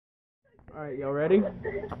Alright, y'all ready? I'm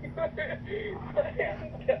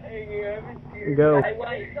dying here. I'm serious. Go. My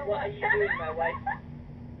wife, what are you doing, my wife?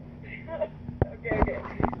 Okay.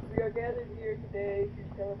 We are gathered here today to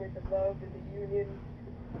celebrate the love and the union.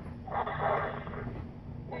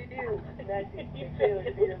 You do, and that's it. Taylor,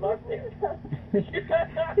 to be your lovely. I'm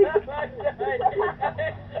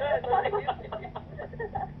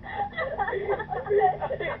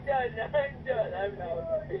done. I'm out.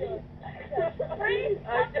 Please,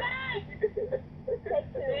 come back!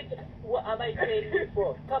 What am I saying you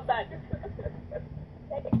for? Come back.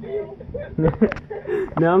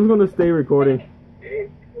 Now I'm gonna stay recording.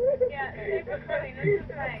 Yeah, stay recording. This is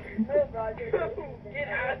fine. Get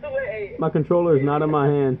out of the way. My controller is not in my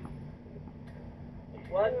hand.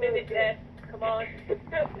 1 minute left. Come on.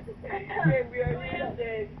 Okay, we are here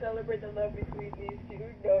today to celebrate the love between these two.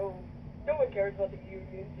 No one cares about the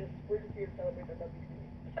union. We're just here to celebrate the love between these.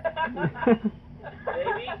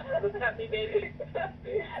 Baby, look at me, baby.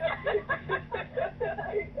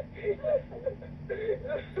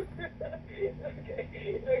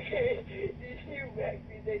 Okay. Did you,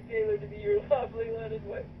 Maxie, say Taylor to be your lovely London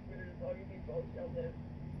wife? As long as you both shall live.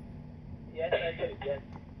 Yes, I do. Yes.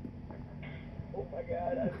 Oh my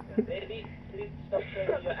God. Baby, please stop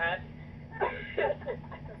showing your ass.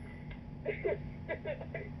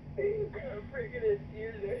 I'm freaking in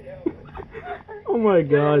tears right now. Oh my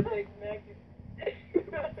God. You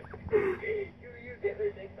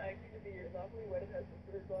Taylor think Maxie to be your lovely wife has to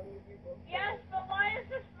for as long as you both. Yes, but why is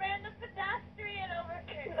this random pedestrian over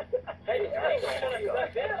here? Hey,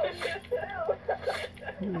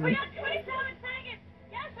 We have